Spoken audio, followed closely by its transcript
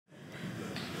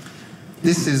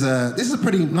This is a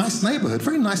pretty nice neighborhood,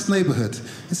 very nice neighborhood.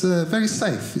 It's very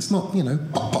safe. It's not, you know,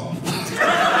 pop pop.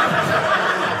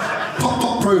 Pop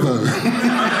pop Provo.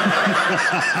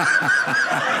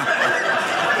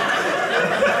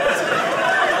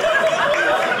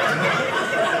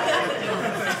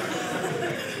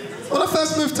 When I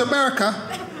first moved to America,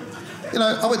 you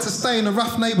know, I went to stay in a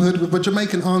rough neighborhood with a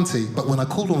Jamaican auntie, but when I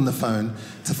called her on the phone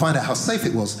to find out how safe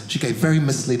it was, she gave very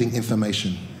misleading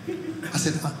information. I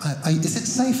said, is it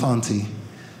safe, auntie?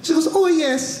 She goes, oh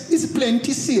yes, it's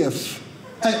plenty safe.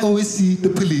 I always see the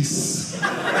police. And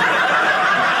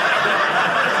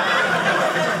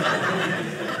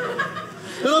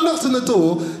I knocked on the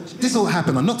door, this all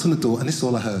happened, I knocked on the door and this is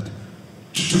all I heard.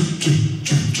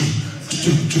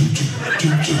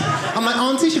 I'm like,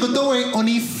 auntie, she goes, don't worry,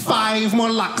 only 5 more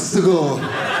locks to go.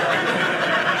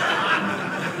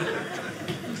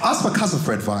 I asked my cousin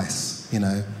for advice, you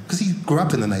know, because he grew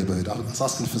up in the neighborhood. I was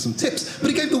asking for some tips, but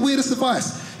he gave the weirdest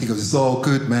advice. He goes, it's all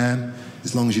good, man,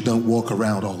 as long as you don't walk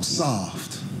around all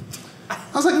soft. I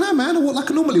was like, no, man, I walk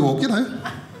like I normally walk, you know.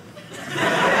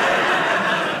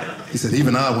 He said,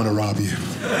 even I want to rob you.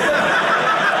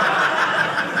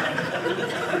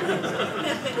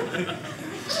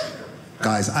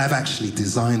 Guys, I've actually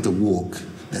designed a walk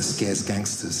that scares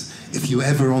gangsters. If you're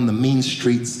ever on the mean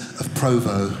streets of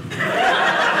Provo,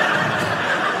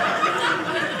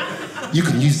 you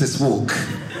can use this walk.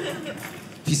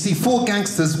 If you see 4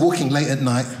 gangsters walking late at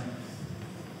night,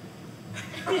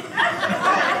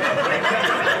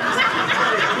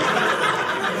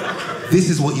 this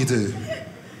is what you do.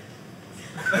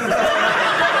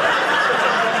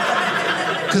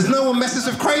 Because no one messes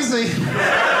with crazy.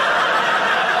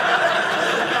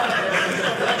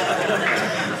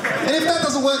 And if that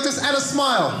doesn't work, just add a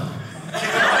smile.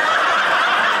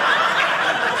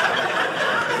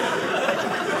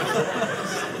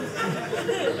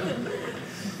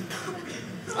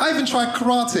 I even tried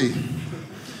karate,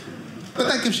 but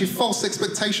that gives you false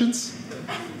expectations,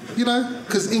 you know?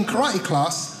 Because in karate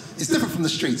class, it's different from the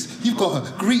streets. You've got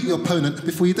to greet your opponent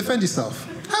before you defend yourself.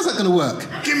 How's that going to work?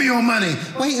 Give me your money.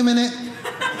 Wait a minute.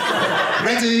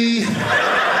 Ready.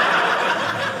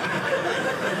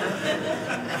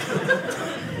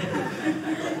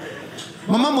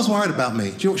 My mum was worried about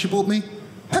me. Do you know what she bought me?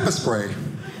 Pepper spray.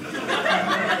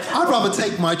 I'd rather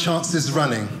take my chances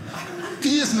running.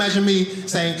 Can you just imagine me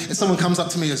saying, if someone comes up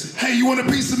to me and says, hey, you want a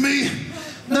piece of me?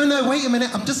 No, wait a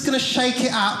minute, I'm just gonna shake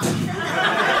it up.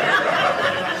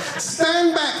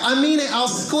 Stand back, I mean it, I'll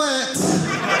squirt.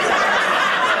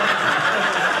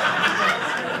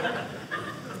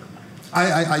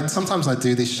 Sometimes I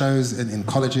do these shows in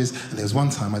colleges, and there was one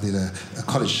time I did a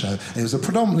college show, and it was a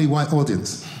predominantly white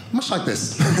audience, much like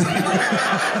this. And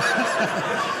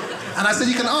I said,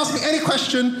 you can ask me any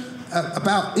question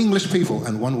about English people,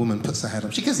 and one woman puts her head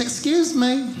up. She goes, excuse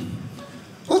me,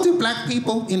 what do black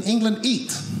people in England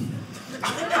eat?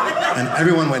 And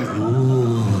everyone went,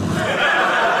 ooh.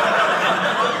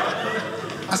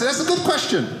 I said, that's a good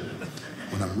question.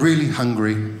 When I'm really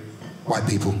hungry, white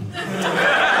people.